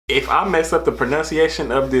if I mess up the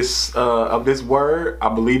pronunciation of this word, I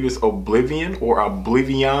believe it's Oblivion or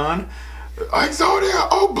Oblivion. I saw that.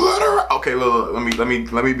 Oh, blood. Okay, look. Let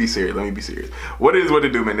me be serious. Let me be serious. What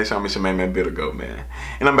it do, man? This y'all, your man, Bitter Goat, man,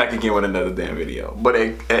 and I'm back again with another damn video, but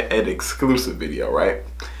an exclusive video, right?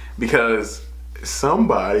 Because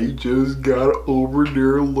somebody just got over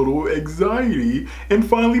their little anxiety and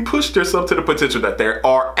finally pushed themselves to the potential that they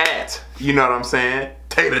are at. You know what I'm saying?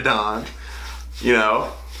 Tae The Don. You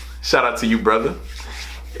know, shout out to you, brother.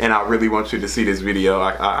 And I really want you to see this video.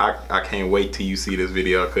 I can't wait till you see this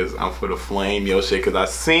video, because I'm for the flame your shit, because I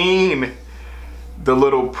seen the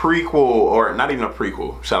little prequel, or not even a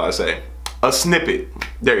prequel, shall I say, a snippet.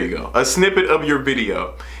 There you go. A snippet of your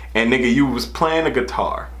video. And nigga, you was playing a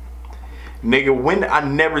guitar. Nigga, when I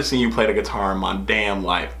never seen you play the guitar in my damn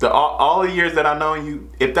life. All the years that I know you,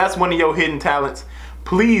 if that's one of your hidden talents,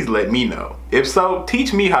 please let me know. If so,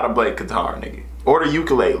 teach me how to play guitar, nigga. Or the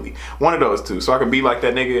ukulele. One of those two. So I can be like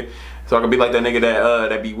that nigga. So I can be like that nigga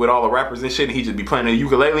that be with all the rappers and shit, and he just be playing the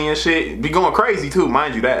ukulele and shit. Be going crazy too,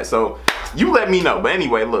 mind you that. So you let me know. But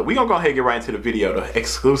anyway, look, we gonna go ahead and get right into the video, the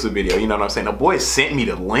exclusive video. You know what I'm saying? The boy sent me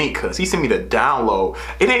the link, cause he sent me the download.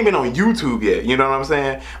 It ain't been on YouTube yet, you know what I'm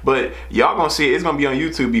saying? But y'all gonna see it. It's gonna be on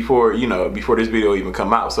YouTube before, you know, before this video even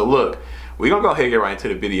come out. So look, we gonna go ahead and get right into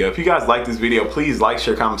the video. If you guys like this video, please like,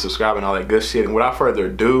 share, comment, subscribe, and all that good shit. And without further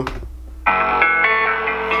ado,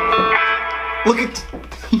 look at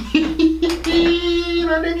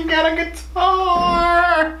that nigga got a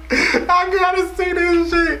guitar. I gotta see this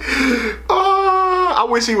shit. Oh, I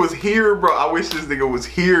wish he was here, bro. I wish this nigga was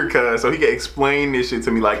here, cuz, so he could explain this shit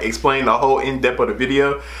to me, like explain the whole in-depth of the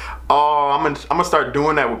video. Oh, I'm gonna start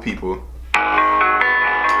doing that with people.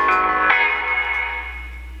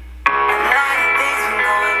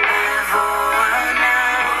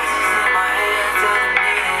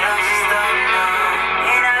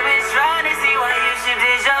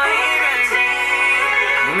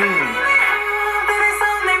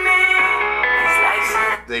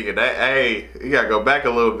 Nigga, that, hey, you gotta go back a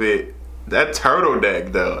little bit. That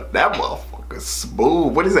turtleneck though, that motherfucker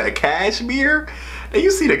smooth. What is that, cashmere? And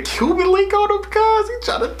you see the Cuban link on him, cuz he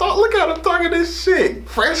trying to talk. Look at him talking this shit.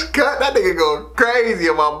 Fresh cut, that nigga going crazy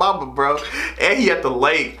on my mama, bro. And he at the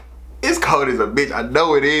lake. It's cold as a bitch. I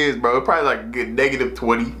know it is, bro. It's probably like a good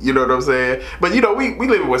 -20. You know what I'm saying? But you know, we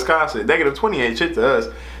live in Wisconsin. -20 ain't shit to us.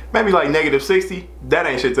 Maybe like -60, that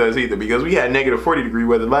ain't shit to us either, because we had -40-degree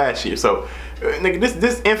weather last year. So, nigga,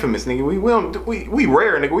 this infamous, nigga. We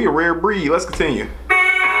rare, nigga. We a rare breed. Let's continue.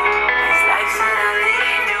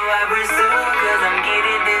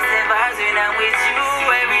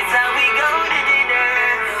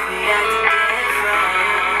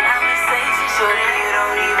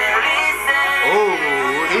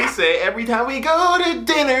 Oh, he said every time we go to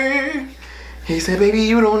dinner. He said, baby,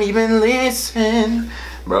 you don't even listen.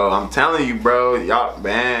 Bro, I'm telling you, bro, y'all,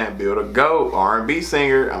 man, Build a Goat, R&B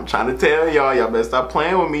singer. I'm trying to tell y'all, y'all better stop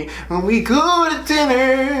playing with me. When we go to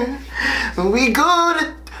dinner, when we go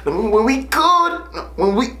to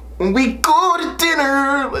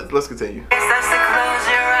dinner. Let's continue.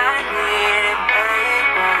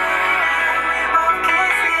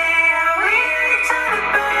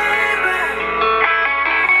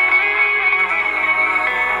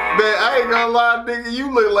 Man, I ain't gonna lie, nigga,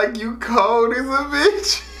 you look like you cold as a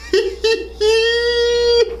bitch.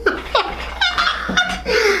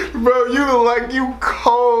 Bro, you look like you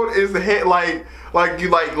cold as heck, like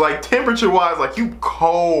temperature wise, like you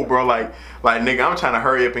cold, bro. Like nigga, I'm trying to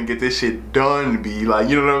hurry up and get this shit done, B. Like,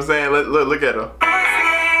 you know what I'm saying? Look at him.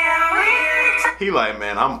 He like,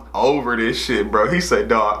 man, I'm over this shit, bro. He said,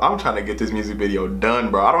 dog, I'm trying to get this music video done,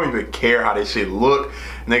 bro. I don't even care how this shit look.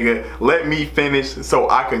 Nigga, let me finish so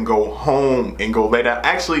I can go home and go lay down.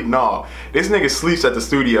 Actually, no. This nigga sleeps at the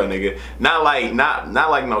studio, nigga. Not like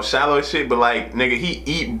no shallow shit, but like, nigga, he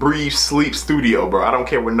eat, breathe, sleep studio, bro. I don't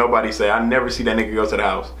care what nobody say. I never see that nigga go to the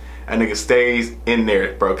house. That nigga stays in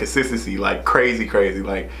there, bro. Consistency, like crazy.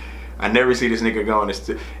 Like, I never see this nigga going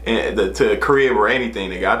to a crib or anything,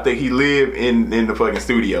 nigga. I think he live in the fucking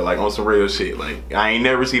studio, like on some real shit. Like, I ain't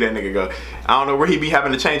never see that nigga go. I don't know where he be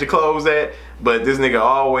having to change the clothes at, but this nigga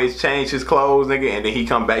always change his clothes, nigga, and then he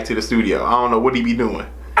come back to the studio. I don't know what he be doing.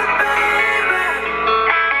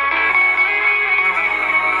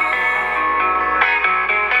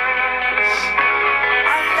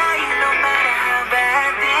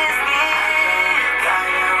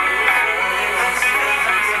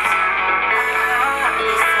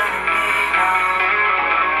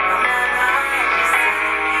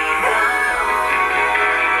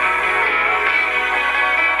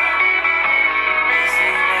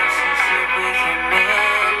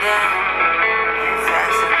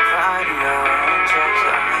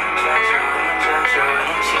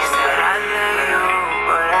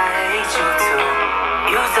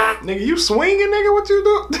 Nigga, you swinging, nigga? What you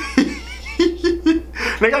do?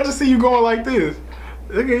 Nigga, I just see you going like this.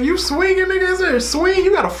 Nigga, you swinging, nigga? Is there a swing?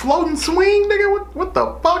 You got a floating swing, nigga? What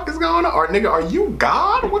the fuck is going on? Or nigga, are you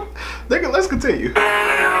God? What? Nigga, let's continue.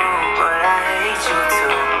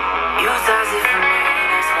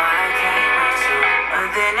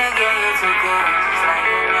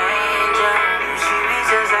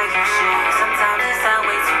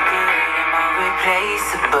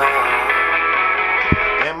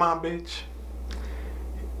 And my bitch.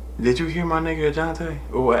 Did you hear my nigga Jonte?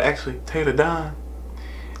 Or actually, Tae The Don?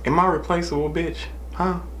 Am I replaceable, bitch?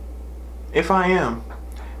 Huh? If I am,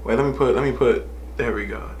 wait. Let me put. There we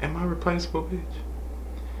go. Am I replaceable, bitch?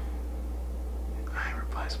 I ain't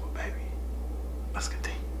replaceable, baby. Let's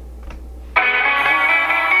continue.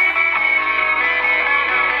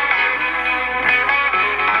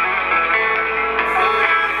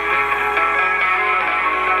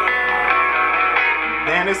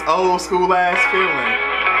 Man, this old school ass feeling.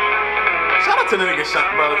 Shout out to the nigga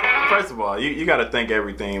shot, bro. First of all, you gotta think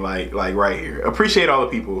everything like right here. Appreciate all the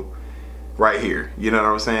people right here. You know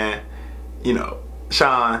what I'm saying? You know,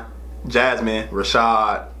 Sean, Jasmine,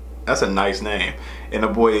 Rashad. That's a nice name. And the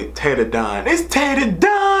boy Tae The Don. It's Tae The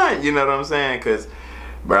Don. You know what I'm saying? Cause,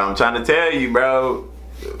 bro, I'm trying to tell you, bro.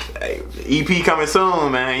 Hey, EP coming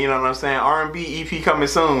soon, man. You know what I'm saying? R&B EP coming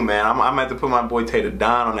soon, man. I'm gonna have to put my boy Tae The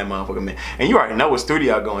Don on that motherfucker, man. And you already know what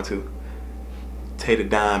studio I'm going to. Tae The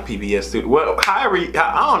Don PBS studio. Well, however,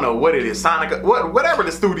 I don't know what it is. Sonic, whatever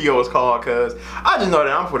the studio is called, cause I just know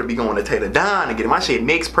that I'm going to be going to Tae The Don and getting my shit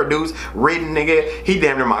mixed, produced, written, nigga. He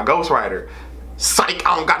damn near my ghostwriter. Psych,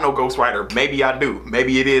 I don't got no ghostwriter. Maybe I do.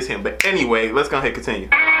 Maybe it is him. But anyway, let's go ahead and continue.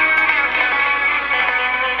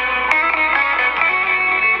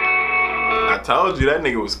 I told you that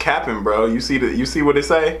nigga was capping, bro. You see what it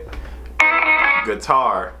say?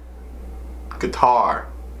 Guitar.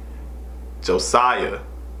 Josiah.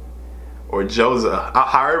 Or Josa.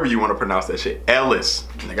 However you want to pronounce that shit. Ellis.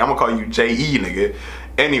 Nigga, I'm gonna call you J.E. nigga.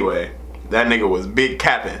 Anyway, that nigga was big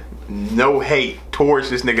capping. No hate towards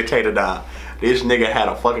this nigga Tae The Don. This nigga had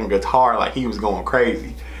a fucking guitar like he was going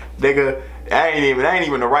crazy. Nigga, that ain't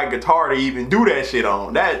even the right guitar to even do that shit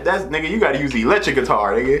on. That's nigga, you gotta use the electric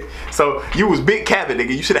guitar, nigga. So you was big capping,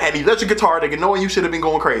 nigga. You should have had the electric guitar, nigga, knowing you should have been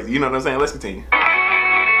going crazy. You know what I'm saying? Let's continue.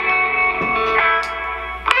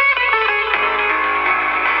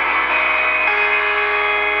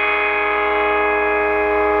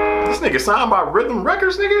 This nigga signed by Rhythm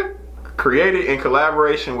Records, nigga? Created in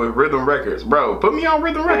collaboration with Rhythm Records. Bro, put me on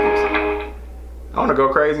Rhythm Records. I wanna go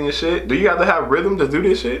crazy and shit. Do you have to have rhythm to do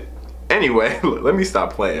this shit? Anyway, look, let me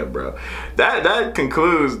stop playing, bro. That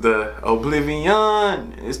concludes the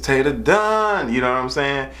Oblivion. It's Tae The Don. You know what I'm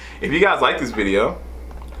saying? If you guys like this video,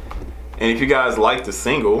 and if you guys like the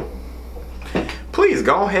single, please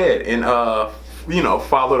go ahead and you know,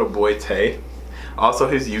 follow the boy Tae. Also,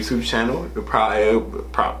 his YouTube channel, it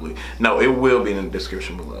will be in the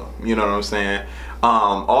description below. You know what I'm saying?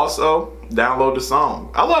 Also, download the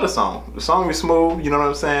song. I love the song. The song is smooth, you know what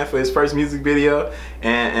I'm saying, for his first music video.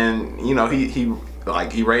 And you know, he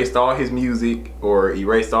like erased all his music, or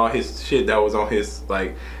erased all his shit that was on his,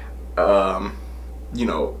 like, you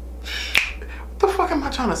know, what the fuck am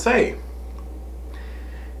I trying to say?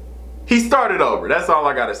 He started over. That's all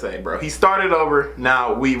I gotta say, bro. He started over.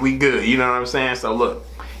 Now we good. You know what I'm saying? So look,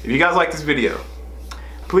 if you guys like this video,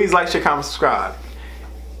 please like, share, comment, subscribe.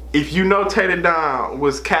 If you know Tae The Don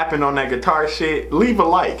was capping on that guitar shit, leave a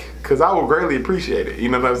like, cause I would greatly appreciate it. You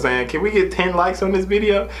know what I'm saying? Can we get 10 likes on this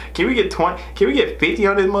video? Can we get 20? Can we get 50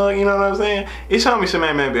 on this mug? You know what I'm saying? It's your homie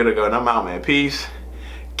Shemaine Man Bitter Go, and I'm out, man. Peace.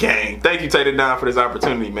 Gang. Thank you, Tae The Don, for this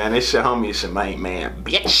opportunity, man. It's your homie Shemaine Man,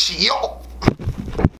 bitch. Yo.